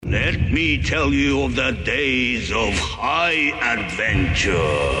Let me tell you of the days of high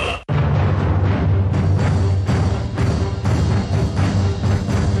adventure.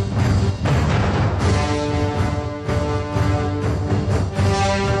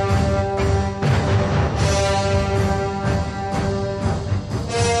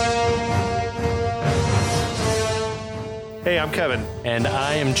 Hey, I'm Kevin. And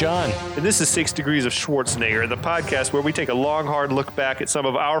I am John. And this is 6 Degrees of Schwarzenegger, the podcast where we take a long, hard look back at some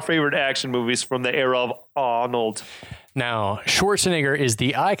of our favorite action movies from the era of Arnold. Now, Schwarzenegger is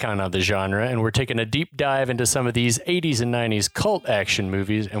the icon of the genre, and we're taking a deep dive into some of these 80s and 90s cult action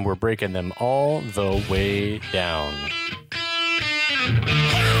movies, and we're breaking them all the way down.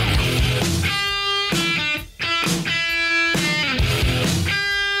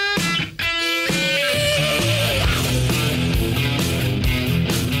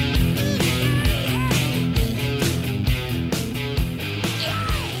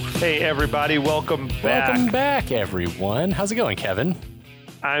 Hey, everybody. Welcome back. Welcome back, everyone. How's it going, Kevin?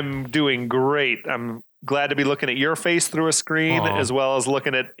 I'm doing great. I'm glad to be looking at your face through a screen as well as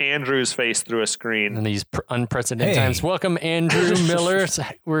looking at Andrew's face through a screen. In these unprecedented times. Welcome, Andrew Miller.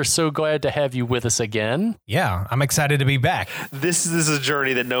 We're so glad to have you with us again. Yeah, I'm excited to be back. This is a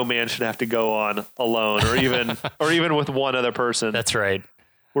journey that no man should have to go on alone or even with one other person. That's right.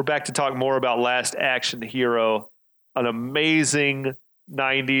 We're back to talk more about Last Action Hero, an amazing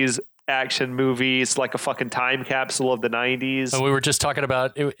 90s action movie. It's like a fucking time capsule of the 90s. And we were just talking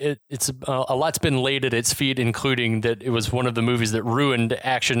about it's a lot's been laid at its feet, including that it was one of the movies that ruined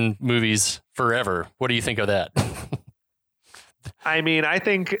action movies forever. What do you think of that? I mean, I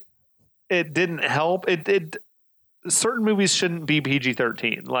think it didn't help. It certain movies shouldn't be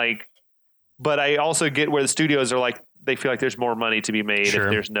PG-13, but I also get where the studios are like, they feel like there's more money to be made if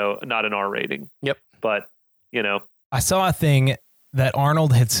there's not an R rating. Yep. But, I saw a thing that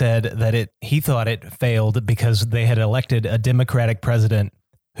Arnold had said that he thought it failed because they had elected a Democratic president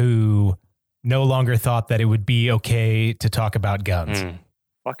who no longer thought that it would be okay to talk about guns.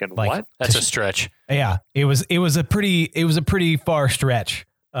 Fucking what? That's a stretch. Yeah, it was a pretty far stretch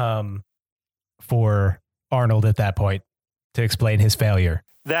for Arnold at that point to explain his failure.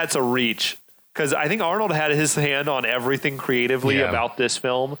 That's a reach, because I think Arnold had his hand on everything creatively about this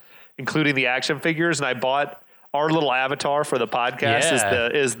film, including the action figures, and I bought our little avatar for the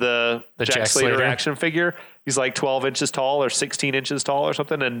podcast is the Jack Slater action figure. He's like 12 inches tall or 16 inches tall or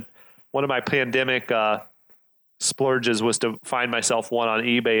something. And one of my pandemic splurges was to find myself one on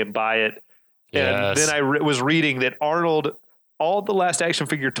eBay and buy it. And then I was reading that Arnold, all the Last Action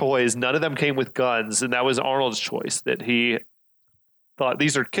Figure toys, none of them came with guns. And that was Arnold's choice, that he thought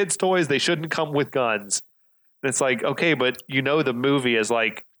these are kids' toys. They shouldn't come with guns. And it's like, okay, but the movie is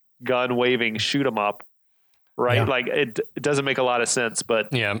like gun waving, shoot 'em up. Right. Yeah. Like it doesn't make a lot of sense,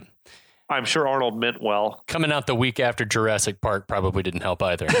 but I'm sure Arnold meant well. Coming out the week after Jurassic Park probably didn't help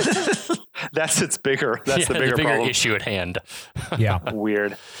either. That's the bigger problem. Issue at hand. Yeah.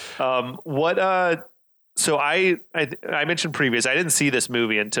 Weird. So I mentioned previous, I didn't see this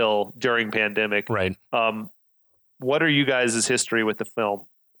movie until during pandemic. Right. What are you guys' history with the film?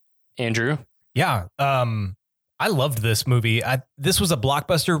 Andrew? Yeah. I loved this movie. This was a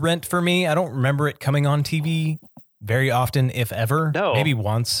blockbuster rent for me. I don't remember it coming on TV very often, if ever. No. Maybe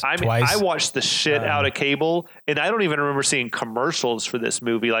once, twice. I watched the shit out of cable, and I don't even remember seeing commercials for this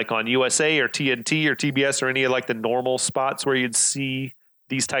movie, like on USA or TNT or TBS or any of like the normal spots where you'd see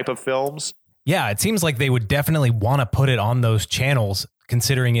these type of films. Yeah, it seems like they would definitely want to put it on those channels,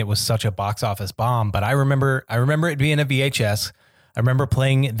 considering it was such a box office bomb. But I remember it being a VHS. I remember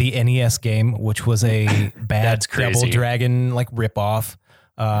playing the NES game, which was a bad Double Dragon ripoff.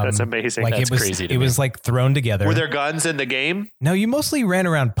 That's amazing. That's crazy. It was like thrown together. Were there guns in the game? No, you mostly ran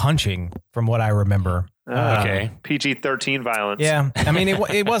around punching, from what I remember. Okay, PG-13 violence. Yeah, I mean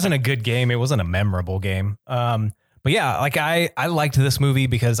it wasn't a good game. It wasn't a memorable game. But yeah, I liked this movie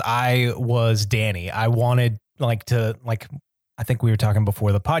because I was Danny. I wanted I think we were talking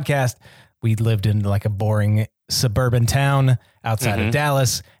before the podcast. We lived in a boring suburban town outside of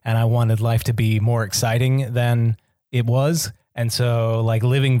Dallas, and I wanted life to be more exciting than it was. And so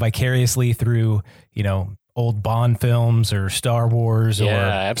living vicariously through, old Bond films or Star Wars or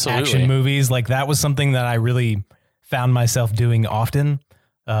action movies, that was something that I really found myself doing often.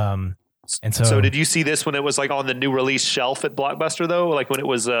 And so did you see this when it was on the new release shelf at Blockbuster though? When it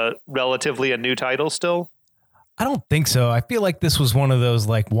was relatively a new title still? I don't think so. I feel like this was one of those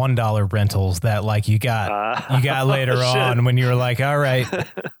 $1 rentals that you got later on when you were like, all right,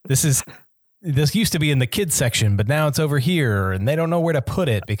 this is this used to be in the kids section, but now it's over here, and they don't know where to put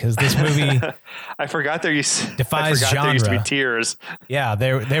it because this movie I forgot there used defies genre. There used to be tiers. Yeah,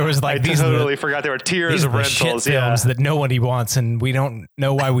 there was like I totally forgot there were tiers of rentals. Shit films that nobody wants, and we don't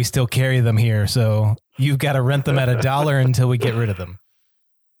know why we still carry them here. So you've got to rent them at $1 until we get rid of them.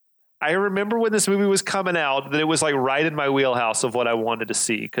 I remember when this movie was coming out that it was like right in my wheelhouse of what I wanted to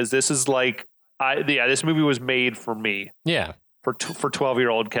see, because this is like, this movie was made for me. Yeah. For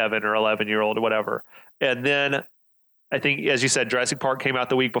 12-year-old Kevin or 11-year-old or whatever. And then I think, as you said, Jurassic Park came out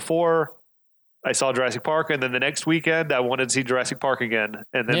the week before. I saw Jurassic Park, and then the next weekend I wanted to see Jurassic Park again.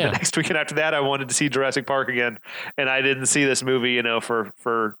 And then the next weekend after that, I wanted to see Jurassic Park again. And I didn't see this movie,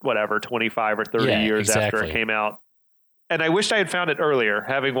 for whatever, 25 or 30 years after it came out. And I wished I had found it earlier.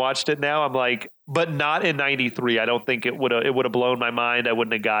 Having watched it now, I'm like, but not in 93. I don't think it would have blown my mind. I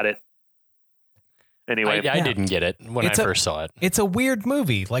wouldn't have got it. Anyway, I didn't get it when I first saw it. It's a weird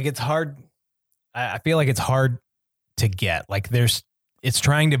movie. Like, it's hard. I feel like it's hard to get. Like, it's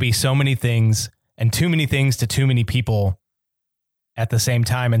trying to be so many things and too many things to too many people at the same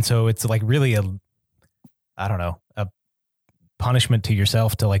time. And so it's like really a punishment to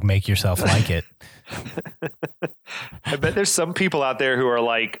yourself to like make yourself like it. I bet there's some people out there who are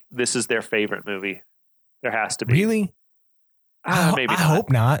like, this is their favorite movie. There has to be. Really? Maybe I hope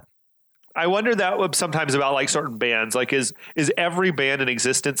not. I wonder that sometimes about like certain bands. Like, is every band in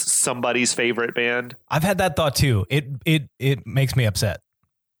existence somebody's favorite band? I've had that thought too. It makes me upset.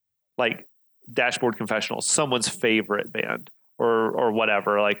 Like Dashboard Confessionals, someone's favorite band, or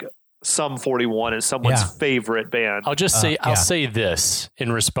whatever. Like Sum 41 is someone's favorite band. I'll just say I'll say this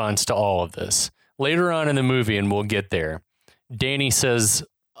in response to all of this. Later on in the movie, and we'll get there, Danny says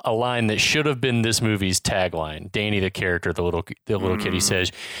a line that should have been this movie's tagline. Danny, the character, the little kid, he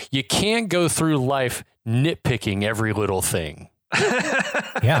says, "You can't go through life nitpicking every little thing."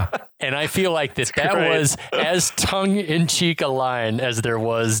 Yeah. And I feel like that was as tongue-in-cheek a line as there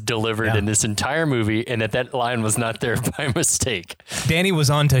was delivered in this entire movie, and that line was not there by mistake. Danny was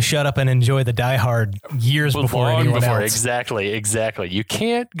on to Shut Up and Enjoy the Die Hard years before anyone else. Exactly. You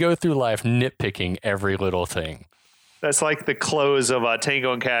can't go through life nitpicking every little thing. That's like the close of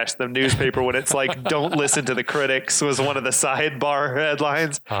Tango and Cash, the newspaper, when it's like, "Don't listen to the critics" was one of the sidebar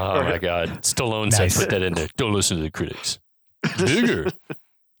headlines. Oh my God. Stallone said, put that in there. Don't listen to the critics. Bigger.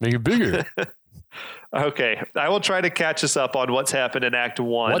 Make it bigger. Okay. I will try to catch us up on what's happened in Act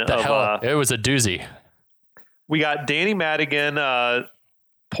 1. What the hell? It was a doozy. We got Danny Madigan,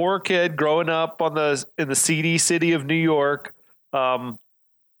 poor kid growing up in the seedy city of New York.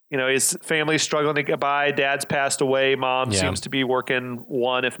 His family's struggling to get by. Dad's passed away. Mom seems to be working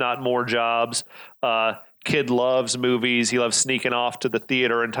one, if not more jobs. Kid loves movies. He loves sneaking off to the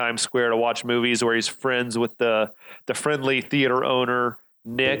theater in Times Square to watch movies, where he's friends with the friendly theater owner,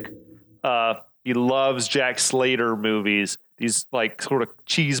 Nick. He loves Jack Slater movies. These like sort of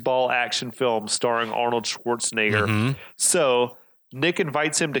cheeseball action films starring Arnold Schwarzenegger. Mm-hmm. So Nick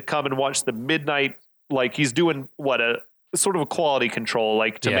invites him to come and watch the midnight, like he's doing sort of a quality control,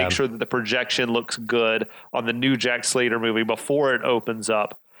 like to make sure that the projection looks good on the new Jack Slater movie before it opens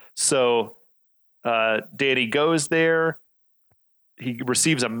up. So Danny goes there. He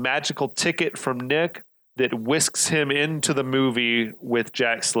receives a magical ticket from Nick that whisks him into the movie with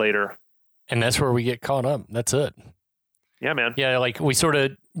Jack Slater. And that's where we get caught up. That's it. Yeah, man. Yeah, like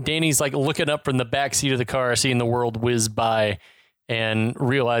Danny's like looking up from the back seat of the car, seeing the world whiz by, and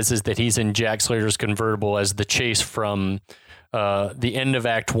realizes that he's in Jack Slater's convertible as the chase from the end of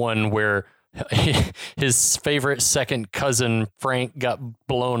Act 1, where his favorite second cousin Frank got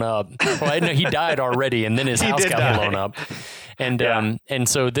blown up. Well, no, he died already, and then his house got blown up. And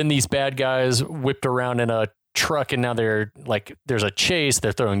so then these bad guys whipped around in a truck, and now there's a chase.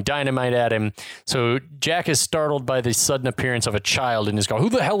 They're throwing dynamite at him. So Jack is startled by the sudden appearance of a child in his car. "Who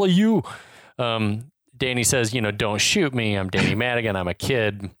the hell are you?" Danny says, "Don't shoot me. I'm Danny Madigan. I'm a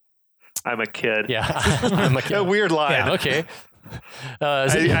kid." I'm a kid. Yeah, I'm a kid. A weird line. Yeah, okay.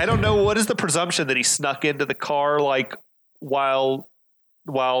 I don't know, what is the presumption that he snuck into the car like while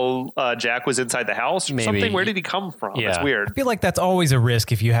Jack was inside the house or something? Where did he come from? Yeah. It's weird. I feel like that's always a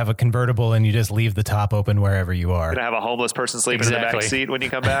risk if you have a convertible and you just leave the top open wherever you are. You're gonna have a homeless person sleeping in the back seat when you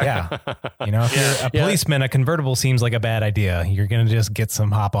come back. Yeah. If you're a policeman, a convertible seems like a bad idea. You're gonna just get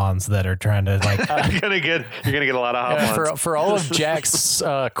some hop-ons that are trying to like. You're gonna get a lot of hop-ons. For all of Jack's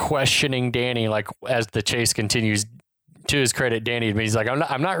questioning Danny, like as the chase continues. To his credit, Danny, he's like,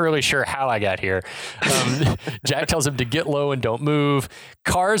 I'm not really sure how I got here. Jack tells him to get low and don't move.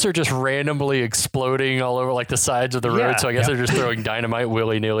 Cars are just randomly exploding all over like the sides of the road. So I guess they're just throwing dynamite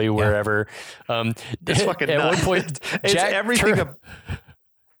willy-nilly wherever. It's fucking at nuts. one point, it's Jack everything.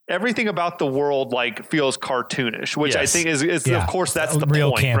 everything about the world like feels cartoonish, which I think is of course that's the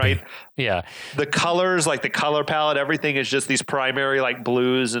real point, campy. right? Yeah. The colors, like the color palette, everything is just these primary like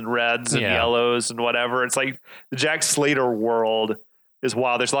blues and reds and yellows and whatever. It's like the Jack Slater world is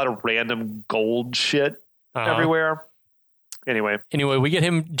wild. There's a lot of random gold shit everywhere. Anyway, we get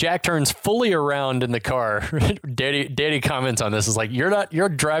him. Jack turns fully around in the car. Daddy comments on this. Is like, you're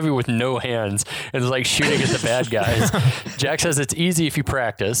driving with no hands, and it's like shooting at the bad guys. Jack says it's easy if you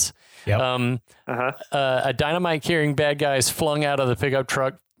practice. Yep. A dynamite carrying bad guy is flung out of the pickup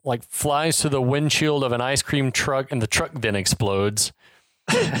truck, like flies to the windshield of an ice cream truck, and the truck then explodes.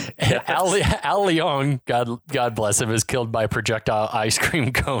 Al Leong, God bless him, is killed by a projectile ice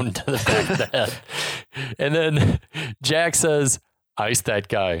cream cone to the back of the head. And then Jack says, "Ice that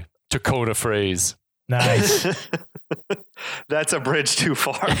guy." Tacona phrase. Nice. That's a bridge too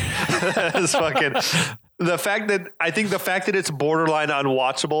far. That's fucking. The fact that it's borderline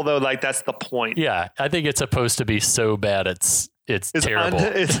unwatchable though, like that's the point. Yeah, I think it's supposed to be so bad it's terrible.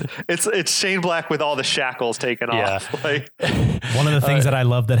 It's Shane Black with all the shackles taken off. Like one of the things that I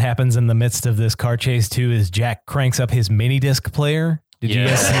love that happens in the midst of this car chase too is Jack cranks up his mini disc player. Did you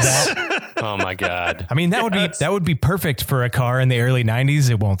guys see that? Oh my God. I mean, that would be perfect for a car in the early 90s.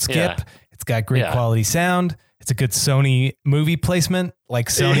 It won't skip. Yeah. It's got great quality sound. It's a good Sony movie placement. Like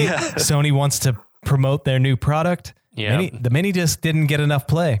Sony wants to promote their new product. Yeah. The mini disc didn't get enough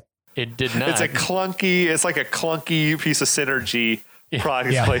play. It did not. It's like a clunky piece of Synergy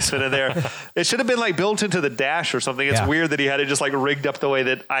product placement in there. It should have been like built into the dash or something. It's weird that he had it just like rigged up the way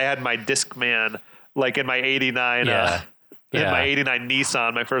that I had my Discman, like in my 89, in my 89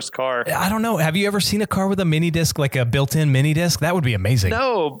 Nissan, my first car. I don't know. Have you ever seen a car with a mini disc, like a built-in mini disc? That would be amazing.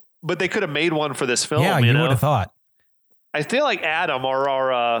 No, but they could have made one for this film. Yeah, you would have thought. I feel like Adam,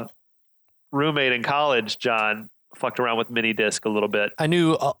 our roommate in college, John, fucked around with mini disc a little bit. I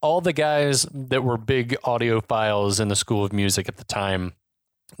knew all the guys that were big audiophiles in the School of Music at the time.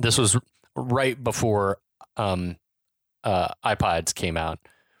 This was right before iPods came out.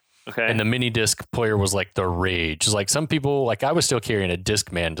 Okay. And the mini disc player was like the rage. Like some people, like I was still carrying a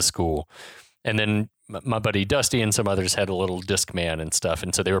Discman to school. And then my buddy Dusty and some others had a little Discman and stuff.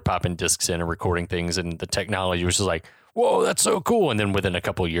 And so they were popping discs in and recording things. And the technology was just like, whoa, that's so cool. And then within a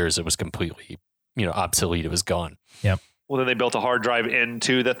couple of years, it was completely, obsolete. It was gone. Yep. Well, then they built a hard drive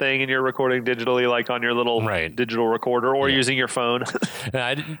into the thing and you're recording digitally, like on your little digital recorder or using your phone.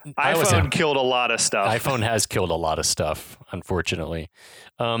 iPhone killed a lot of stuff. iPhone has killed a lot of stuff, unfortunately.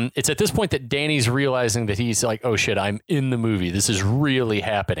 It's at this point that Danny's realizing that he's like, oh shit, I'm in the movie. This is really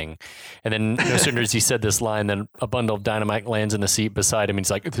happening. And then no sooner as he said this line, then a bundle of dynamite lands in the seat beside him. And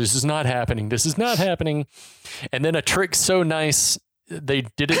he's like, this is not happening. This is not happening. And then a trick so nice, they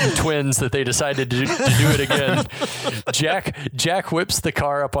did it in twins that they decided to do it again. Jack whips the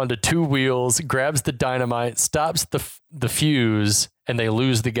car up onto two wheels, grabs the dynamite, stops the fuse, and they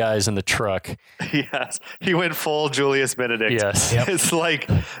lose the guys in the truck. Yes. He went full Julius Benedict. Yes. Yep. It's like,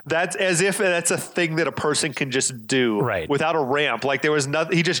 that's as if that's a thing that a person can just do without a ramp. Like there was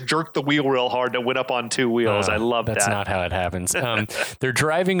nothing, he just jerked the wheel real hard and went up on two wheels. I love that. That's not how it happens. They're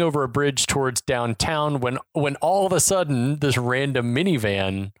driving over a bridge towards downtown when all of a sudden this random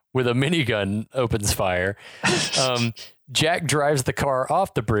minivan with a minigun opens fire. Jack drives the car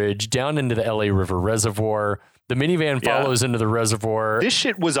off the bridge down into the LA River Reservoir. The minivan follows into the reservoir. This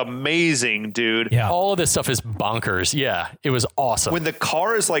shit was amazing, dude. Yeah. All of this stuff is bonkers. Yeah, it was awesome. When the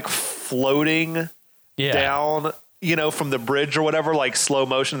car is like floating down, from the bridge or whatever, like slow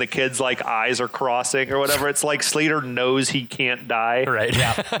motion, the kid's like eyes are crossing or whatever. It's like Slater knows he can't die. Right.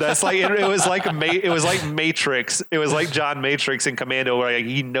 Yeah. That's like, it was like Matrix. It was like John Matrix in Commando where like,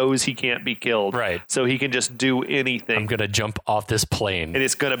 he knows he can't be killed. Right. So he can just do anything. I'm going to jump off this plane. And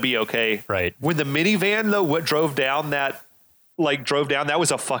it's going to be okay. Right. When the minivan though, drove down, that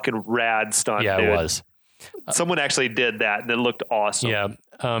was a fucking rad stunt. Yeah, dude. It was. Someone actually did that and it looked awesome. Yeah.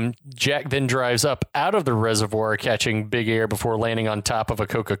 Jack then drives up out of the reservoir, catching big air before landing on top of a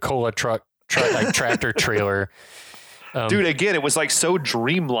Coca-Cola tractor trailer. Dude, again, it was like so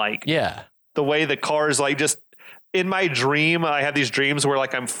dreamlike. Yeah. The way the cars like just in my dream, I have these dreams where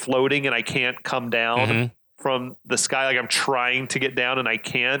like I'm floating and I can't come down from the sky. Like I'm trying to get down and I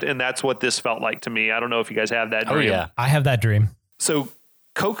can't. And that's what this felt like to me. I don't know if you guys have that dream. Oh, yeah. I have that dream. So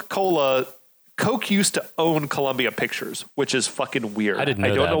Coke used to own Columbia Pictures, which is fucking weird. I didn't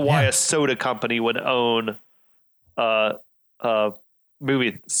know I don't that. know why a soda company would own a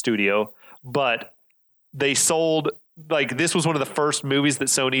movie studio, but they sold like this was one of the first movies that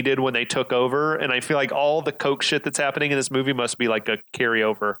Sony did when they took over, and I feel like all the Coke shit that's happening in this movie must be like a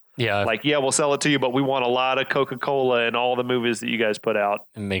carryover. Yeah, like we'll sell it to you, but we want a lot of Coca-Cola in all the movies that you guys put out.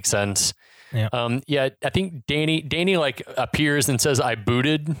 It makes sense. Yeah. I think Danny like appears and says, "I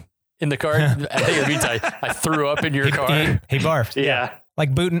booted" in the car. I think it means I threw up in your car. He barfed. Yeah.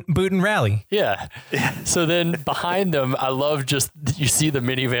 Like boot and rally. Yeah. So then behind them, I love just you see the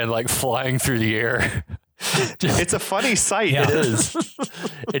minivan like flying through the air. It's a funny sight. Yeah. It is.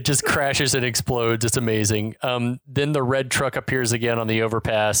 It just crashes and explodes. It's amazing. Then the red truck appears again on the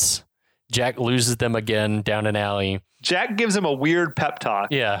overpass. Jack loses them again down an alley. Jack gives him a weird pep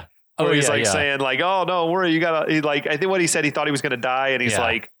talk. Yeah. Where he's saying like, "Oh no, worry, you gotta like." I think what he said, he thought he was gonna die, and he's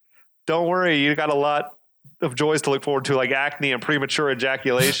like, "Don't worry, you got a lot of joys to look forward to, like acne and premature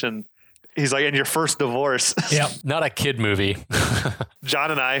ejaculation." He's like, "And your first divorce." Yep. Not a kid movie.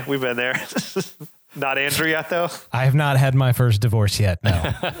 John and I, we've been there. Not Andrew yet, though. I have not had my first divorce yet. No.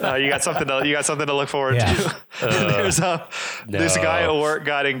 You got something to look forward to. There's this guy at work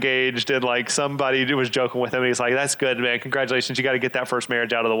got engaged, and like somebody was joking with him. He's like, "That's good, man. Congratulations. You got to get that first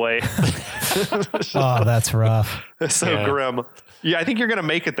marriage out of the way." Oh, that's rough. It's so grim. Yeah, I think you're gonna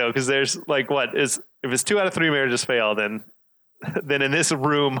make it though, because there's like if it's 2 out of 3 marriages fail, then in this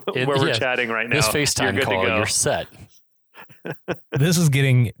room where we're chatting right now, this FaceTime you're good call, to go. you're set. This is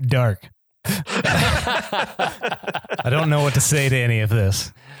getting dark. I don't know what to say to any of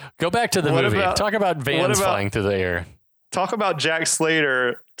this. Go back to the movie. Talk about vans flying through the air. Talk about Jack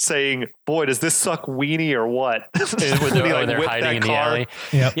Slater saying, "Boy, does this suck weenie or what?" When they're hiding in the alley.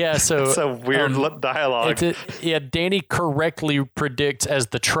 Yep. Yeah, so it's a weird dialogue. Danny correctly predicts as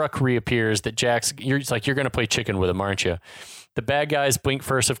the truck reappears that you're going to play chicken with him, aren't you? The bad guys blink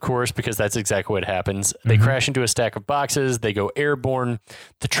first, of course, because that's exactly what happens. They crash into a stack of boxes. They go airborne.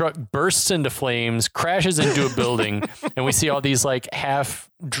 The truck bursts into flames, crashes into a building, and we see all these like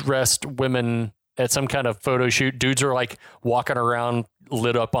half-dressed women at some kind of photo shoot. Dudes are like walking around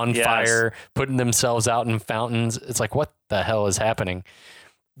lit up on fire, putting themselves out in fountains. It's like, what the hell is happening?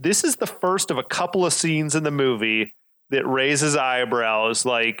 This is the first of a couple of scenes in the movie that raises eyebrows.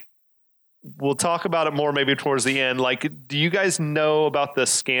 Like, we'll talk about it more maybe towards the end. Like, do you guys know about the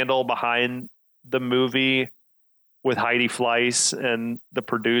scandal behind the movie with Heidi Fleiss and the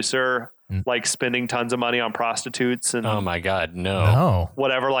producer, like spending tons of money on prostitutes and oh my God, no.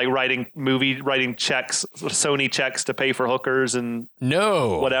 Whatever, like writing checks, Sony checks to pay for hookers and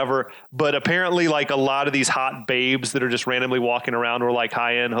whatever. But apparently like a lot of these hot babes that are just randomly walking around were like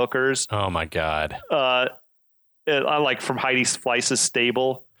high-end hookers. Oh my God. Like from Heidi Fleiss's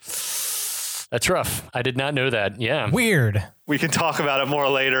stable. That's rough. I did not know that. Yeah. Weird. We can talk about it more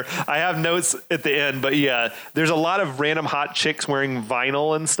later. I have notes at the end, but yeah, there's a lot of random hot chicks wearing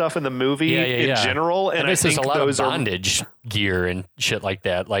vinyl and stuff in the movie in general. And I think there's a lot of bondage gear and shit like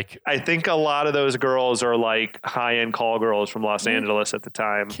that. Like, I think a lot of those girls are like high-end call girls from Los Angeles at the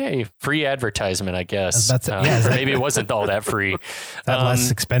time. Okay. Free advertisement, I guess. Maybe it wasn't all that free.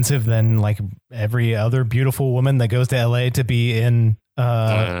 Less expensive than like every other beautiful woman that goes to LA to be in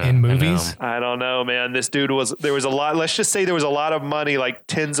movies. I don't know, man. This dude there was a lot, let's just say there was a lot of money, like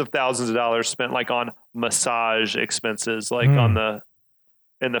tens of thousands of dollars spent like on massage expenses, like in the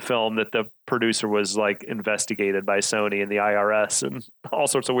film that the producer was like investigated by Sony and the IRS and all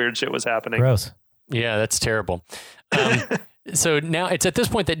sorts of weird shit was happening. Gross. Yeah, that's terrible. So now it's at this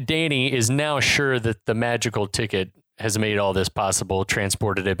point that Danny is now sure that the magical ticket has made all this possible,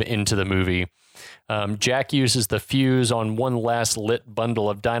 transported him into the movie. Jack uses the fuse on one last lit bundle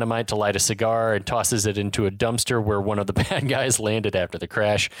of dynamite to light a cigar and tosses it into a dumpster where one of the bad guys landed after the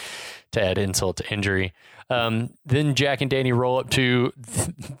crash to add insult to injury. Then Jack and Danny roll up to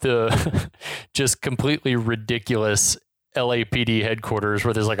the just completely ridiculous LAPD headquarters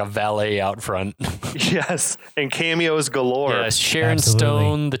where there's like a valet out front. Yes, and cameos galore. Yes, Sharon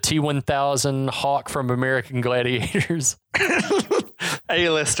Stone, the T-1000, Hawk from American Gladiators.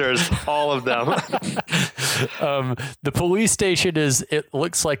 A-listers, all of them. The police station it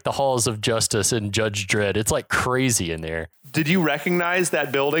looks like the halls of justice in Judge Dredd. It's like crazy in there. Did you recognize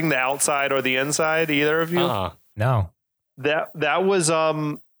that building, the outside or the inside, either of you? No. That was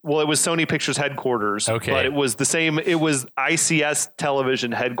it was Sony Pictures headquarters. Okay. But it was the same. It was ICS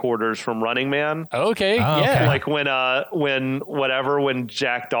television headquarters from Running Man. Okay. Yeah. Okay. Like when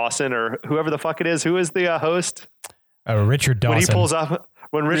Jack Dawson or whoever the fuck it is, who is the host? Richard Dawson.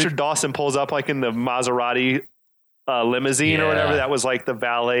 When Richard Dawson pulls up like in the Maserati limousine or whatever, that was like the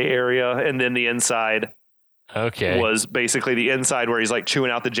valet area. And then the inside was basically the inside where he's like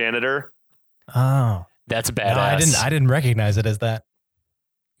chewing out the janitor. Oh, that's badass. No, I didn't recognize it as that.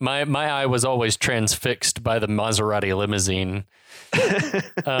 My eye was always transfixed by the Maserati limousine.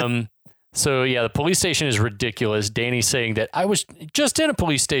 So yeah, the police station is ridiculous. Danny's saying that I was just in a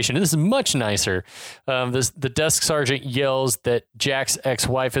police station. This is much nicer. The desk sergeant yells that Jack's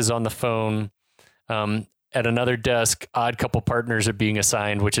ex-wife is on the phone. At another desk, odd couple partners are being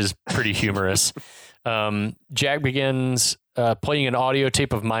assigned, which is pretty humorous. Jack begins playing an audio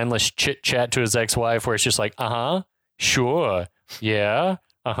tape of mindless chit chat to his ex-wife, where it's just like, sure, yeah,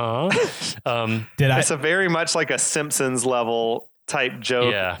 It's a very much like a Simpsons level type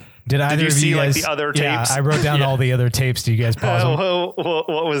joke. Yeah. Did you see like the other tapes? Yeah, I wrote down all the other tapes. Do you guys pause them?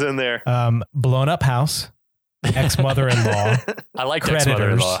 What was in there? Blown up house, ex-mother-in-law, I like creditors,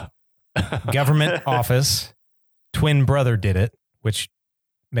 ex-mother-in-law. government office, twin brother did it, which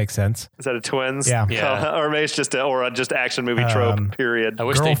makes sense. Is that a twins? Yeah. Or maybe it's just just action movie trope. Period. I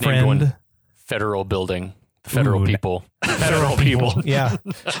wish they named one federal building. Federal people. Federal people. Yeah.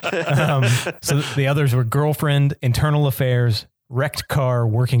 So the others were girlfriend, internal affairs, wrecked car,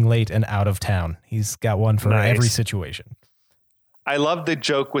 working late, and out of town. He's got one for every situation. I love the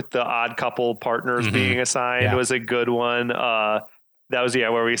joke with the odd couple partners being assigned. Yeah. It was a good one. That was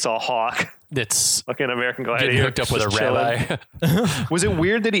where we saw Hawk. It's fucking American Gladiator. Getting hooked up with a rabbi. Was it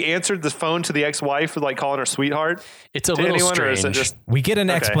weird that he answered the phone to the ex-wife, like calling her sweetheart? It's a little strange. Or is it just, we get an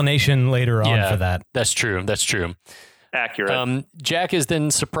explanation later on for that. That's true. Accurate. Jack is then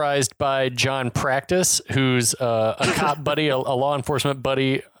surprised by John Practice, who's a cop buddy, a law enforcement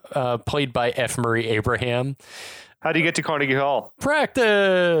buddy, played by F. Murray Abraham. How do you get to Carnegie Hall?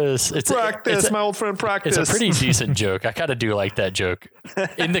 Practice. It's my old friend Practice. It's a pretty decent joke. I kind of do like that joke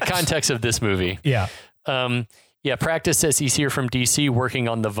in the context of this movie. Yeah. Practice says he's here from DC working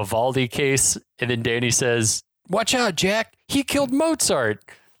on the Vivaldi case. And then Danny says, watch out, Jack. He killed Mozart.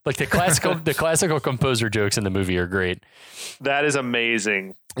 Like the classical composer jokes in the movie are great. That is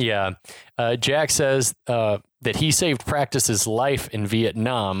amazing. Yeah. Jack says that he saved Practice's life in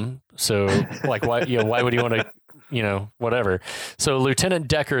Vietnam. So like, why would he want to, whatever. So Lieutenant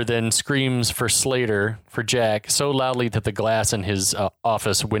Decker then screams for Slater, for Jack, so loudly that the glass in his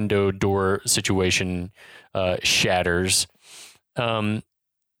office window door situation shatters.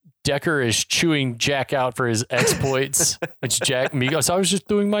 Decker is chewing Jack out for his exploits, which Jack goes, I was just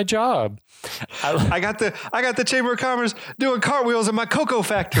doing my job. I got the Chamber of Commerce doing cartwheels in my cocoa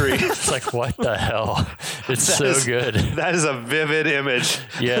factory. It's like, what the hell? It's good. That is a vivid image.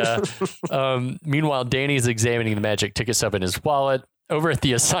 Yeah. Meanwhile, Danny's examining the magic ticket stub in his wallet. Over at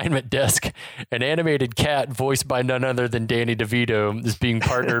the assignment desk, an animated cat voiced by none other than Danny DeVito is being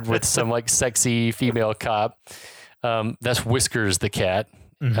partnered with some like sexy female cop. That's Whiskers the cat.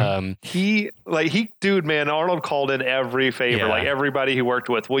 Mm-hmm. Dude, man, Arnold called in every favor, like everybody he worked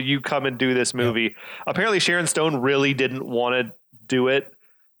with. Will you come and do this movie? Yep. Apparently Sharon Stone really didn't want to do it.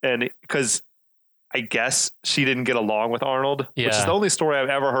 And because I guess she didn't get along with Arnold, which is the only story I've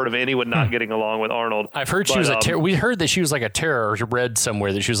ever heard of anyone not getting along with Arnold. I've heard she was a terror. We heard that she was like a terror, or read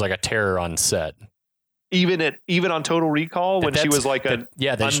somewhere that she was like a terror on set. Even on Total Recall, when she was like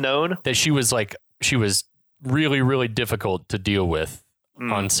unknown, that she was really, really difficult to deal with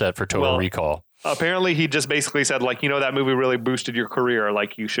on set for Total Recall. Apparently he just basically said like, that movie really boosted your career.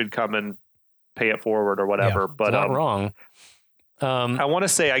 Like you should come and pay it forward or whatever. Yeah, but not wrong. I want to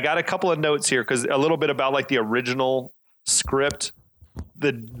say I got a couple of notes here because a little bit about like the original script,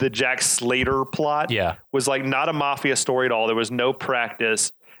 the Jack Slater plot was like not a mafia story at all. There was no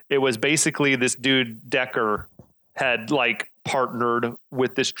Practice. It was basically this dude Decker had like partnered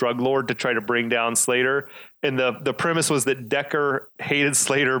with this drug lord to try to bring down Slater. And the premise was that Decker hated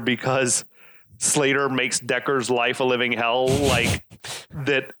Slater because Slater makes Decker's life a living hell. Like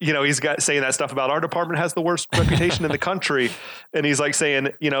that, he's got saying that stuff about our department has the worst reputation in the country. And he's like saying,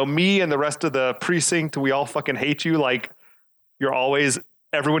 me and the rest of the precinct, we all fucking hate you. Like you're always,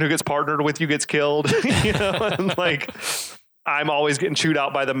 everyone who gets partnered with you gets killed, and like, I'm always getting chewed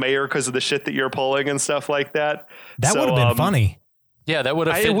out by the mayor because of the shit that you're pulling and stuff like that. That would have been funny. Yeah, that would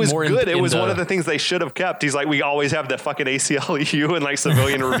have fit it was more good. It was one of the things they should have kept. He's like, we always have the fucking ACLU and like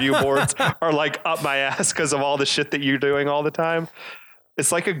civilian review boards are like up my ass because of all the shit that you're doing all the time.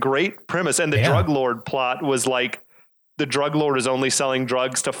 It's like a great premise. And the drug lord plot was like, the drug lord is only selling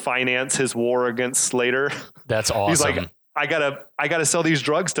drugs to finance his war against Slater. That's awesome. He's like, I gotta sell these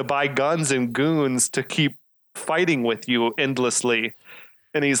drugs to buy guns and goons to keep fighting with you endlessly.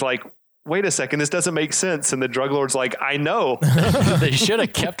 And he's like, wait a second, this doesn't make sense. And the drug lord's like, I know. They should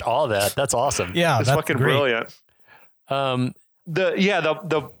have kept all that. That's awesome. Yeah, it's fucking brilliant.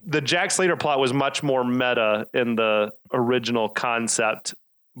 The Jack Slater plot was much more meta in the original concept.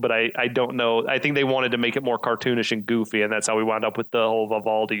 but I don't know. I think they wanted to make it more cartoonish and goofy, and that's how we wound up with the whole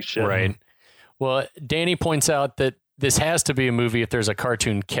Vivaldi shit. Right. Well, Danny points out that this has to be a movie if there's a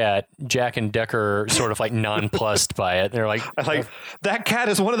cartoon cat. Jack and Decker are sort of like nonplussed by it. They're like, that cat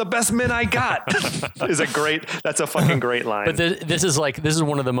is one of the best men I got. That's a fucking great line. But this is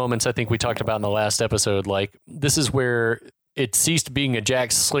one of the moments I think we talked about in the last episode. Like, this is where it ceased being a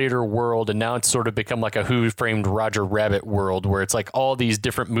Jack Slater world, and now it's sort of become like a Who Framed Roger Rabbit world, where it's like all these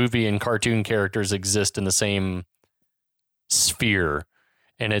different movie and cartoon characters exist in the same sphere,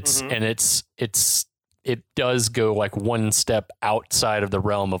 and it does go like one step outside of the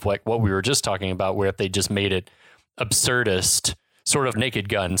realm of like what we were just talking about, where if they just made it absurdist, sort of Naked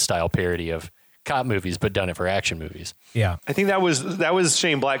Gun style parody of cop movies, but done it for action movies. Yeah, I think that was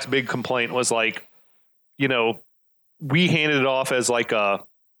Shane Black's big complaint was like, we handed it off as like a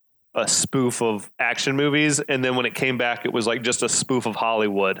spoof of action movies, and then when it came back, it was like just a spoof of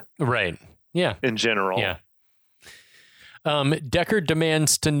Hollywood. Right. Yeah. In general. Yeah. Decker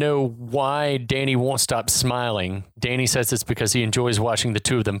demands to know why Danny won't stop smiling. Danny says it's because he enjoys watching the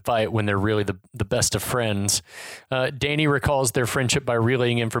two of them fight when they're really the best of friends. Danny recalls their friendship by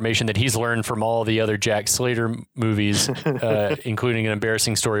relaying information that he's learned from all the other Jack Slater movies, including an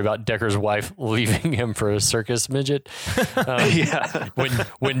embarrassing story about Decker's wife leaving him for a circus midget.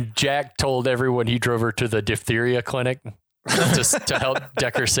 When Jack told everyone he drove her to the diphtheria clinic to help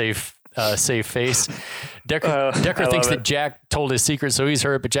Decker save face. Decker thinks that Jack told his secret, so he's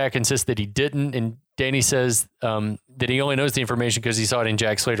hurt, but Jack insists that he didn't. And Danny says that he only knows the information because he saw it in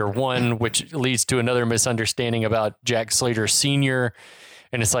Jack Slater 1, which leads to another misunderstanding about Jack Slater Sr.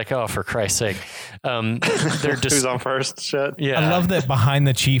 And it's like, oh, for Christ's sake. They're just who's on first shit. Yeah. I love that behind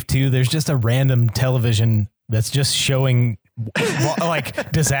the chief too, there's just a random television that's just showing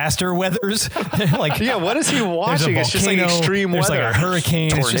like disaster weathers. Like, yeah, what is he watching? It's just like extreme weather. There's like a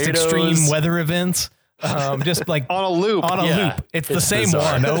hurricane. Tornadoes. It's just extreme weather events. Just like on a loop. It's the same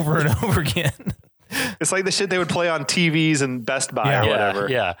bizarre. One over and over again. It's like the shit they would play on TVs and Best Buy or whatever.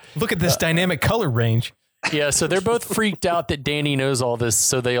 Yeah. Look at this dynamic color range. Yeah, so they're both freaked out that Danny knows all this,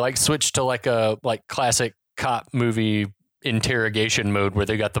 so they like switch to like a classic cop movie interrogation mode where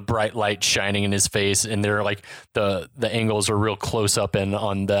they got the bright light shining in his face, and they're like the angles are real close up and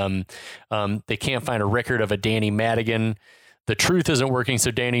on them. They can't find a record of a Danny Madigan. The truth isn't working, so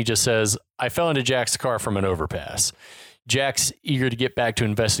Danny just says, I fell into Jack's car from an overpass. Jack's eager to get back to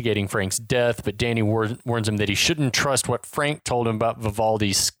investigating Frank's death, but Danny warns him that he shouldn't trust what Frank told him about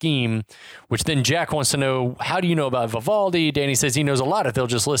Vivaldi's scheme, which then Jack wants to know, how do you know about Vivaldi? Danny says he knows a lot if they'll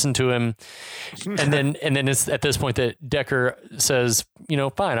just listen to him. And then it's at this point that Decker says,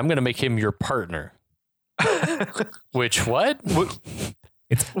 fine, I'm going to make him your partner. Which what?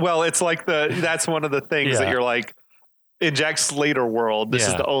 It's like that's one of the things that you're like, in Jack Slater world, this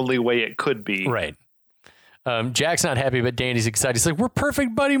is the only way it could be. Right. Jack's not happy, but Danny's excited. He's like, we're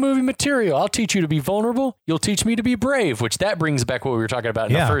perfect buddy movie material. I'll teach you to be vulnerable. You'll teach me to be brave, which that brings back what we were talking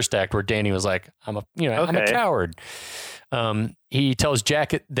about in the first act, where Danny was like, I'm a coward. He tells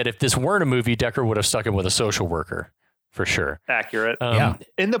Jack that if this weren't a movie, Decker would have stuck him with a social worker. For sure. Accurate.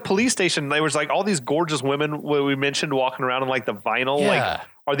 In the police station, there was like all these gorgeous women we mentioned walking around in like the vinyl. Yeah. Like,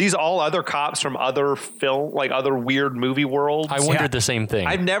 are these all other cops from other film, like other weird movie worlds? I wondered the same thing.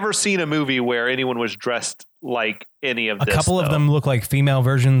 I've never seen a movie where anyone was dressed like any of this. A couple of them look like female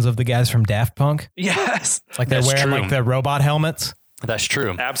versions of the guys from Daft Punk. Yes. Like they're wearing like the robot helmets. That's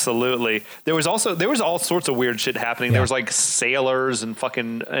true. Absolutely. There was all sorts of weird shit happening. Yeah. There was like sailors and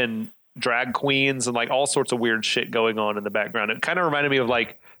drag queens and like all sorts of weird shit going on in the background. It kind of reminded me of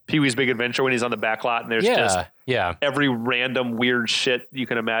like Pee-wee's Big Adventure when he's on the back lot and there's just every random weird shit you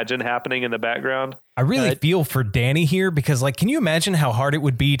can imagine happening in the background. I really feel for Danny here because like, can you imagine how hard it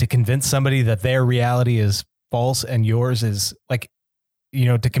would be to convince somebody that their reality is false and yours is like,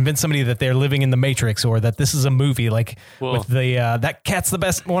 to convince somebody that they're living in the Matrix or that this is a movie, like with the, that cat's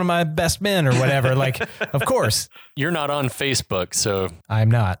one of my best men or whatever. Like, of course. You're not on Facebook, so.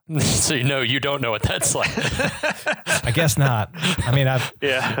 I'm not. So, you don't know what that's like. I guess not. I mean,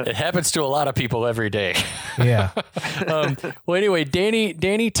 it happens to a lot of people every day. Yeah. Well, anyway,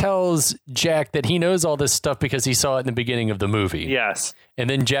 Danny tells Jack that he knows all this stuff because he saw it in the beginning of the movie. Yes. And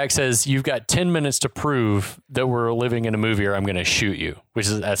then Jack says, you've got 10 minutes to prove that we're living in a movie or I'm going to shoot you,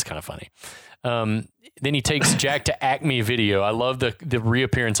 that's kind of funny. Then he takes Jack to Acme Video. I love the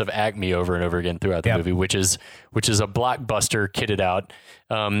reappearance of Acme over and over again throughout the movie, which is a Blockbuster kitted out,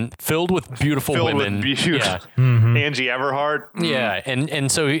 filled with beautiful women. Yeah. Mm-hmm. Angie Everhart. Yeah.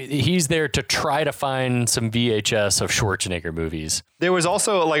 And so he's there to try to find some VHS of Schwarzenegger movies. There was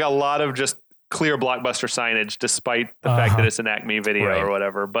also like a lot of just clear Blockbuster signage, despite the fact that it's an Acme video or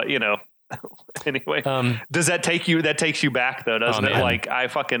whatever. But anyway, does that take you? That takes you back though, doesn't it? Like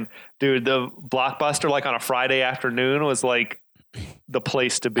the Blockbuster like on a Friday afternoon was like the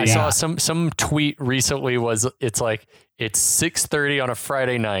place to be. I saw some tweet recently it's 6:30 on a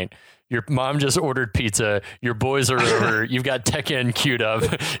Friday night. Your mom just ordered pizza. Your boys are over. You've got Tekken queued up.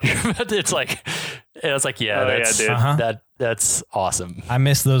 It's like, that's awesome. I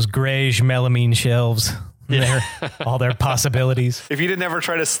miss those grayish melamine shelves. All their possibilities. If you didn't ever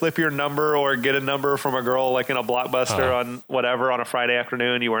try to slip your number or get a number from a girl like in a Blockbuster on a Friday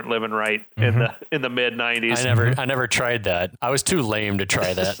afternoon, you weren't living right in the mid 90s. I never tried that. I was too lame to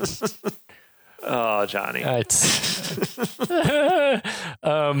try that. Oh, Johnny. You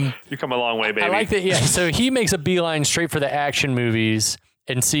come a long way, baby. I like that. Yeah. So he makes a beeline straight for the action movies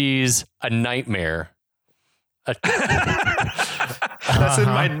and sees A Nightmare. That's in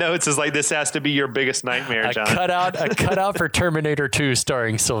my notes. Is like, this has to be your biggest nightmare, John. A cutout for Terminator 2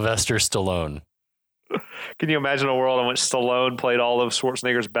 starring Sylvester Stallone. Can you imagine a world in which Stallone played all of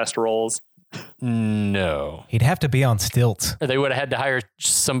Schwarzenegger's best roles? No. He'd have to be on stilts. Or they would have had to hire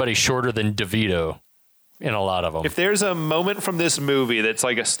somebody shorter than DeVito in a lot of them. If there's a moment from this movie that's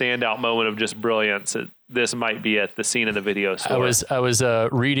like a standout moment of just brilliance, this might be the scene in the video store. I was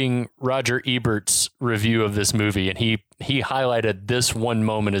reading Roger Ebert's review of this movie, and he highlighted this one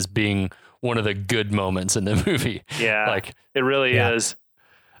moment as being one of the good moments in the movie. Yeah, like it really is.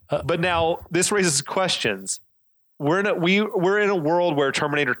 But now this raises questions. We're in a world where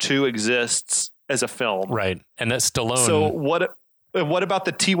Terminator 2 exists as a film, right? And that's Stallone. So what about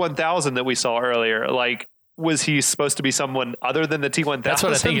the T-1000 that we saw earlier? Like, was he supposed to be someone other than the T-1000? That's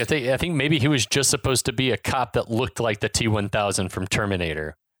what I think. I think maybe he was just supposed to be a cop that looked like the T-1000 from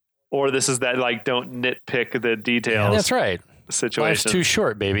Terminator. Or this is that like don't nitpick the details. Yeah, that's right. Situation. Life's too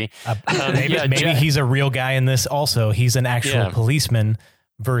short, baby. Maybe he's a real guy in this. Also, he's an actual policeman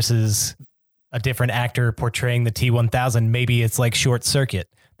versus a different actor portraying the T-1000. Maybe it's like Short Circuit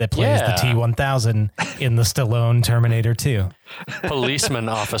that plays the T-1000 in the Stallone Terminator 2. Policeman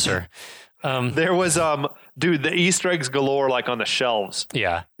officer. There was the Easter eggs galore like on the shelves.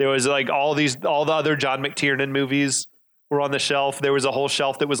 Yeah. There was like all the other John McTiernan movies were on the shelf. There was a whole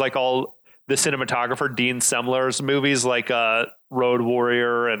shelf that was like all the cinematographer Dean Semler's movies, like Road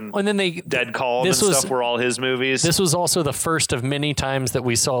Warrior and then Dead Calm and stuff were all his movies. This was also the first of many times that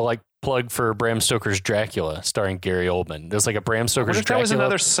we saw like plug for Bram Stoker's Dracula starring Gary Oldman. There's like a Bram Stoker's Dracula. That was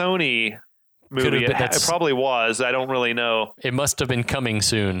another Sony movie. It probably was. I don't really know. It must have been coming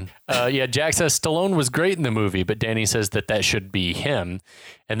soon. Jack says Stallone was great in the movie, but Danny says that should be him.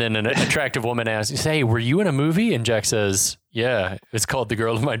 And then an attractive woman asks, "Hey, were you in a movie?" And Jack says, "Yeah, it's called The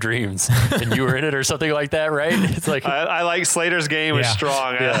Girl of My Dreams, and you were in it," or something like that, right? It's like I like Slater's game is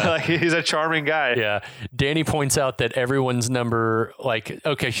strong. Yeah. He's a charming guy. Yeah. Danny points out that everyone's number, like,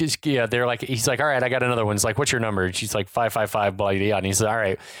 okay, they're like, he's like, "All right, I got another one." He's like, "What's your number?" And she's like, 555, blah, blah, blah. And he says, "All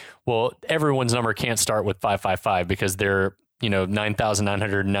right, well, everyone's number can't start with 555 because they're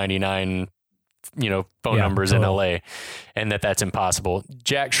 9,999." Phone numbers in LA, and that's impossible.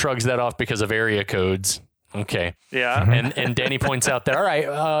 Jack shrugs that off because of area codes. Okay. Yeah. And Danny points out that, all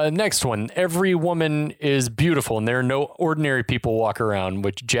right, next one, every woman is beautiful and there are no ordinary people walk around,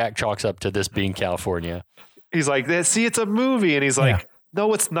 which Jack chalks up to this being California. He's like, see, it's a movie. And he's like,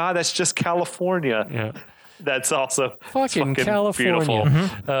 no, it's not. That's just California. Yeah. That's also fucking California. Beautiful.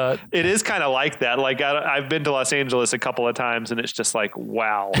 Mm-hmm. It is kind of like that. Like I've been to Los Angeles a couple of times, and it's just like,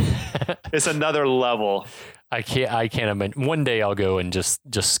 wow, it's another level. I can't imagine. One day I'll go and just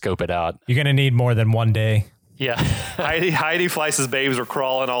scope it out. You're gonna need more than one day. Yeah. Heidi Fleiss's babes were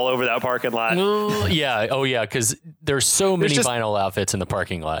crawling all over that parking lot. Yeah. Oh yeah, because there's so many vinyl outfits in the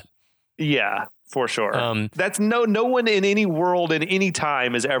parking lot. Yeah, for sure. That's no one in any world in any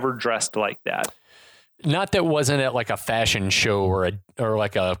time is ever dressed like that. Not that wasn't at like a fashion show or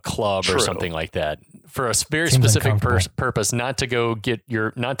like a club or something like that, for a very specific purpose, not to go to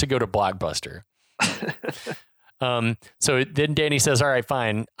Blockbuster. So then Danny says, "All right,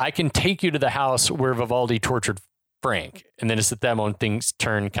 fine. I can take you to the house where Vivaldi tortured Frank." And then it's at that moment things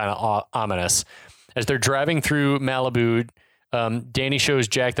turn kind of ominous. As they're driving through Malibu, Danny shows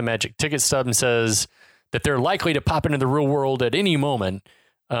Jack the magic ticket stub and says that they're likely to pop into the real world at any moment.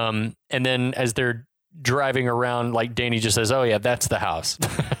 And then as they're driving around, like, Danny just says, "Oh yeah, that's the house."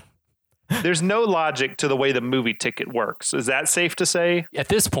 There's no logic to the way the movie ticket works. Is that safe to say? At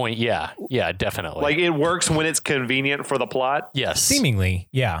this point, yeah, definitely. Like, it works when it's convenient for the plot? Yes. Seemingly,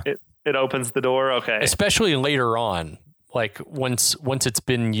 yeah. It opens the door, okay. Especially later on, like once it's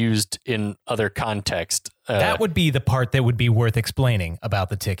been used in other context. That would be the part that would be worth explaining about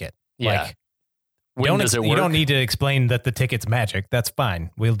the ticket. Yeah. Like, When does it work? You don't need to explain that the ticket's magic. That's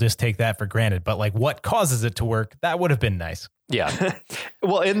fine. We'll just take that for granted. But like, what causes it to work? That would have been nice. Yeah.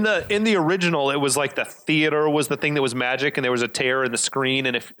 Well, in the original, it was like the theater was the thing that was magic, and there was a tear in the screen,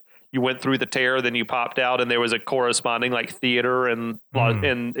 and if you went through the tear, then you popped out, and there was a corresponding like theater in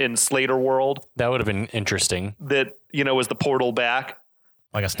Slater World. That would have been interesting. That, you know, was the portal back.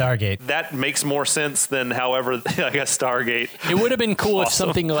 Like a Stargate. That makes more sense than however like a Stargate. It would have been cool if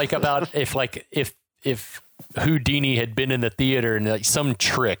something like if Houdini had been in the theater and like some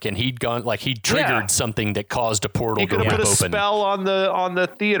trick and he'd triggered something that caused a portal to rip open. He could have put a spell on the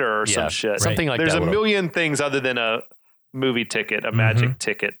theater or some shit. Something like There's that. There's a million things other than a movie ticket, a magic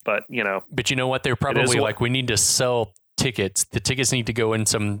ticket, but you know. But you know what? They're probably like, we need to sell tickets. The tickets need to go in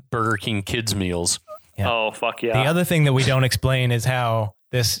some Burger King kids meals. Yeah. Oh, fuck yeah. The other thing that we don't explain is how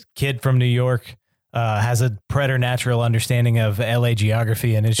this kid from New York has a preternatural understanding of LA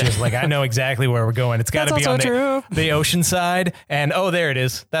geography, and it's just like, I know exactly where we're going. It's got to be on the ocean side, and oh, there it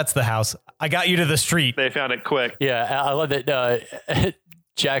is. That's the house. I got you to the street. They found it quick. Yeah, I love that.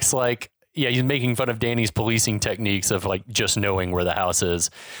 Jack's like, yeah, he's making fun of Danny's policing techniques of like just knowing where the house is.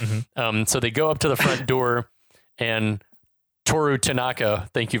 Mm-hmm. So they go up to the front door, and Toru Tanaka,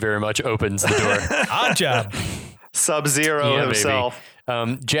 thank you very much, opens the door. Odd job. Sub-Zero himself. Baby.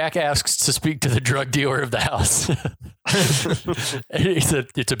 Jack asks to speak to the drug dealer of the house. He said,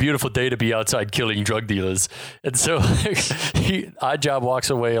 it's a beautiful day to be outside killing drug dealers. And so Oddjob walks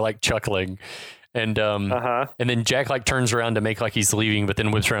away like chuckling. And then Jack like turns around to make like he's leaving, but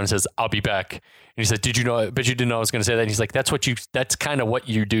then whips around and says, I'll be back. And he said, did you know, but you didn't know I was going to say that. And he's like, that's kind of what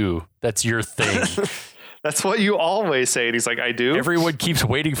you do. That's your thing. That's what you always say. And he's like, I do. Everyone keeps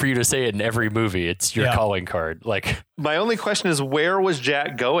waiting for you to say it in every movie. It's your calling card. Like, my only question is, where was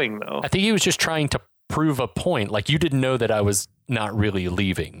Jack going though? I think he was just trying to prove a point. Like, you didn't know that I was not really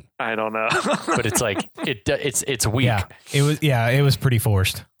leaving. I don't know. But it's like, it's weak. Yeah, it was pretty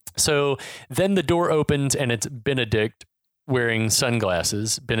forced. So then the door opens and it's Benedict wearing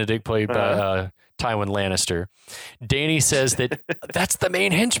sunglasses. Benedict played by Tywin Lannister. Danny says that that's the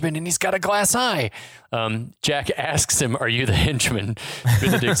main henchman and he's got a glass eye. Jack asks him, are you the henchman?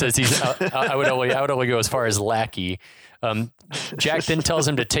 Benedict says I would only go as far as lackey. Jack then tells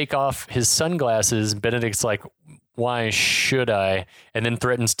him to take off his sunglasses. Benedict's like, why should I? And then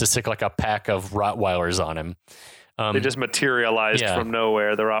threatens to stick like a pack of Rottweilers on him. They just materialized from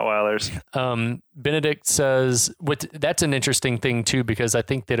nowhere, the Rottweilers. Benedict says, that's an interesting thing too, because I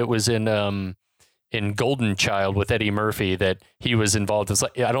think that it was in Golden Child with Eddie Murphy that he was involved. It was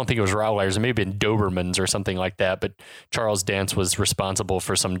like, I don't think it was Rottweilers, it may have been Dobermans or something like that, but Charles Dance was responsible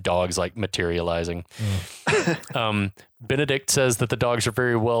for some dogs like materializing. Benedict says that the dogs are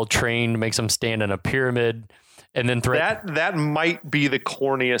very well trained, makes them stand in a pyramid. And then that might be the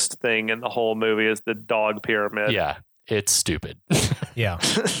corniest thing in the whole movie is the dog pyramid. Yeah, it's stupid. Yeah.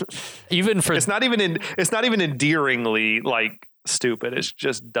 It's not even endearingly like stupid. It's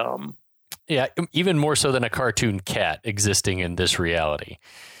just dumb. Yeah, even more so than a cartoon cat existing in this reality.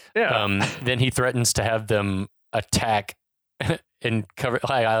 Yeah. Then he threatens to have them attack and cover.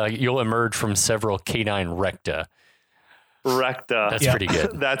 Like you'll emerge from several canine recta. That's pretty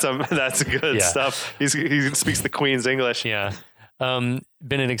good. That's good stuff. He speaks the Queen's English. Yeah.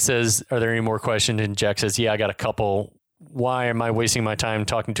 Benedict says, are there any more questions? And Jack says, yeah, I got a couple. Why am I wasting my time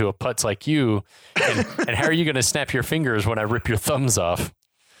talking to a putz like you? And how are you going to snap your fingers when I rip your thumbs off?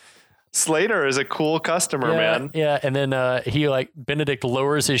 Slater is a cool customer, man. Yeah. And then Benedict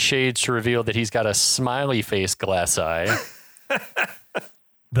lowers his shades to reveal that he's got a smiley face glass eye.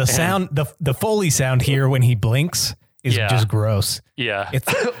 The sound, the Foley sound here when he blinks is just gross. Yeah.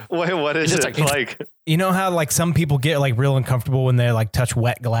 Wait, what is it like? You know how like some people get like real uncomfortable when they like touch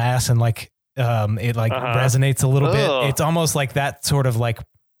wet glass and like it like resonates a little bit. It's almost like that sort of like,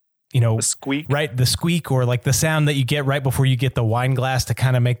 you know, the squeak, right? The squeak, or like the sound that you get right before you get the wine glass to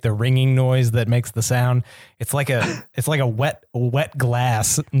kind of make the ringing noise that makes the sound. It's like a wet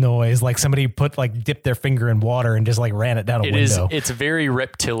glass noise. Like somebody dipped their finger in water and just like ran it down a window. It's very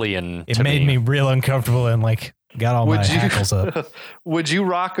reptilian. It made me real uncomfortable and like got all my hackles up. Would you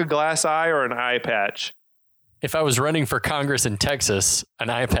rock a glass eye or an eye patch? If I was running for Congress in Texas,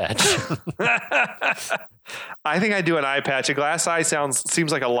 an eye patch. I think I'd do an eye patch. A glass eye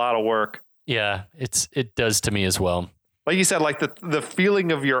seems like a lot of work. Yeah, it does to me as well. Like you said, like the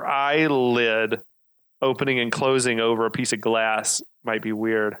feeling of your eyelid opening and closing over a piece of glass might be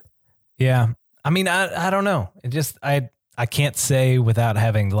weird. Yeah. I mean, I don't know. It just, I can't say without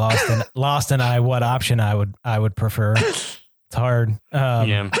having lost an eye what option I would prefer. It's hard.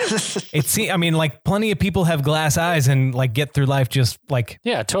 I mean, like plenty of people have glass eyes and like get through life just like,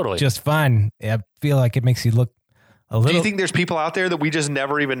 yeah, totally, just fine. Yeah, feel like it makes you look a little. Do you think there's people out there that we just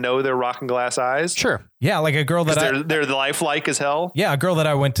never even know they're rocking glass eyes? Sure. Yeah, like a girl that they're lifelike as hell. Yeah, a girl that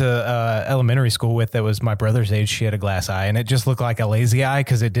I went to elementary school with that was my brother's age. She had a glass eye, and it just looked like a lazy eye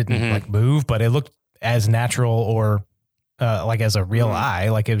because it didn't like move, but it looked as natural or like as a real eye.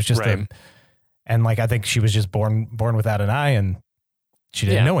 Like it was just and like I think she was just born without an eye, and she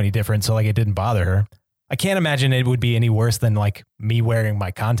didn't know any different, so like it didn't bother her. I can't imagine it would be any worse than like me wearing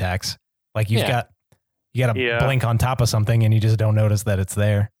my contacts. Like you got to blink on top of something and you just don't notice that it's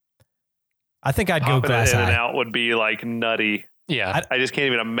there. I think I'd go glass eye. Popping it in and out would be like nutty. Yeah. I just can't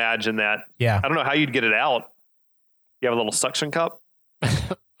even imagine that. Yeah. I don't know how you'd get it out. You have a little suction cup?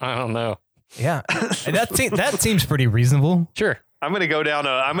 I don't know. Yeah. That seems pretty reasonable. Sure. I'm gonna go down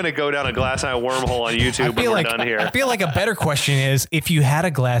a glass eye wormhole on YouTube when we're done here. I feel like a better question is, if you had a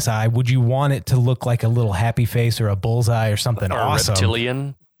glass eye, would you want it to look like a little happy face or a bullseye or something awesome? A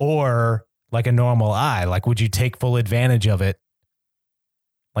reptilian? Or like a normal eye? Like, would you take full advantage of it?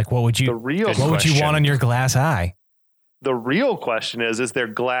 Like, what would you want on your glass eye? The real question is there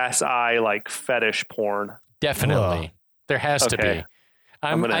glass eye like fetish porn? Definitely. Whoa. There has to be.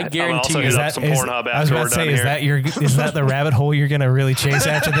 I guarantee you that some Pornhub I was about to say, is that the rabbit hole you're going to really chase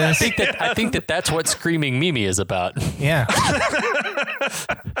after this? I think that's what Screaming Mimi is about. Yeah.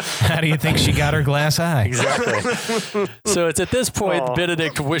 How do you think she got her glass eye? Exactly. So it's at this point,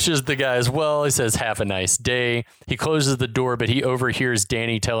 Benedict wishes the guys well. He says, have a nice day. He closes the door, but he overhears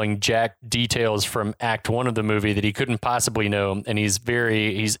Danny telling Jack details from Act 1 of the movie that he couldn't possibly know. And he's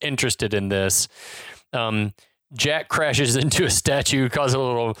interested in this. Jack crashes into a statue, causes a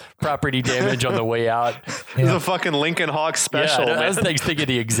little property damage on the way out. It's a fucking Lincoln Hawk special. Yeah, I was thinking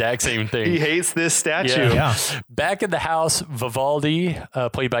the exact same thing. He hates this statue. Yeah. Back in the house, Vivaldi,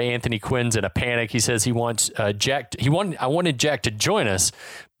 played by Anthony Quinn's in a panic. He says he wants Jack. I wanted Jack to join us,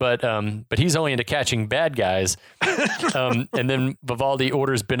 but he's only into catching bad guys. And then Vivaldi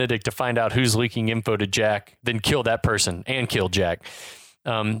orders Benedict to find out who's leaking info to Jack, then kill that person and kill Jack.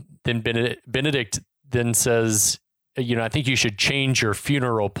 Then Benedict then says, I think you should change your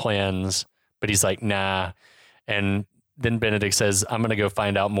funeral plans. But he's like, nah. And then Benedict says, I'm going to go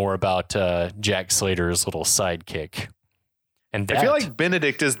find out more about Jack Slater's little sidekick. And I feel like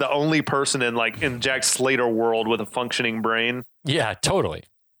Benedict is the only person in Jack Slater world with a functioning brain. Yeah, totally.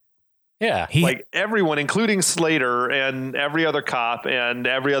 Yeah. Like everyone, including Slater and every other cop and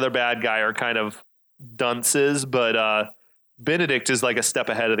every other bad guy are kind of dunces, but Benedict is like a step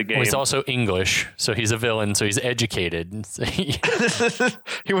ahead of the game. Well, he's also English, so he's a villain, so he's educated. He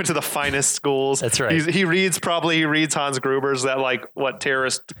went to the finest schools. That's right. He reads Hans Gruber's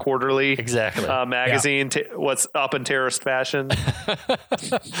Terrorist Quarterly magazine. What's up in terrorist fashion?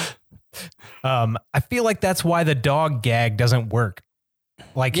 I feel like that's why the dog gag doesn't work.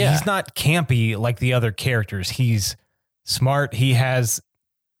 He's not campy like the other characters. He's smart. He's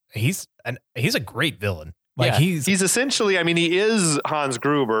a great villain. He's essentially, he is Hans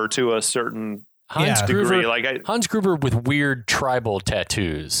Gruber to a certain degree. Hans Gruber with weird tribal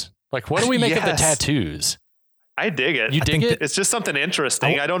tattoos. What do we make of the tattoos? I dig it. You dig it? It's just something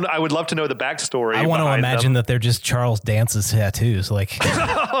interesting. I would love to know the backstory. I want to imagine that they're just Charles Dance's tattoos.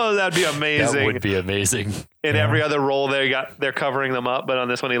 Oh, that'd be amazing. That would be amazing. In every other role, they're covering them up, but on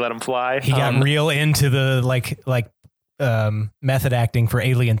this one, he let them fly. He got real into the method acting for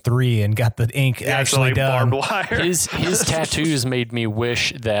Alien 3 and got the ink actually done. Barbed wire. His tattoos made me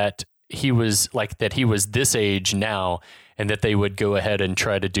wish that he was this age now, and that they would go ahead and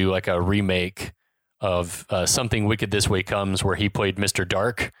try to do a remake of Something Wicked This Way Comes, where he played Mr.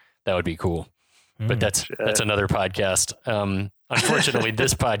 Dark. That would be cool. But that's another podcast. Unfortunately,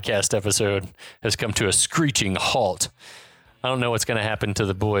 this podcast episode has come to a screeching halt. I don't know what's going to happen to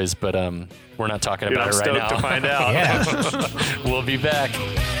the boys, but we're not talking about it right now. I'm stoked to find out. Yeah. We'll be back.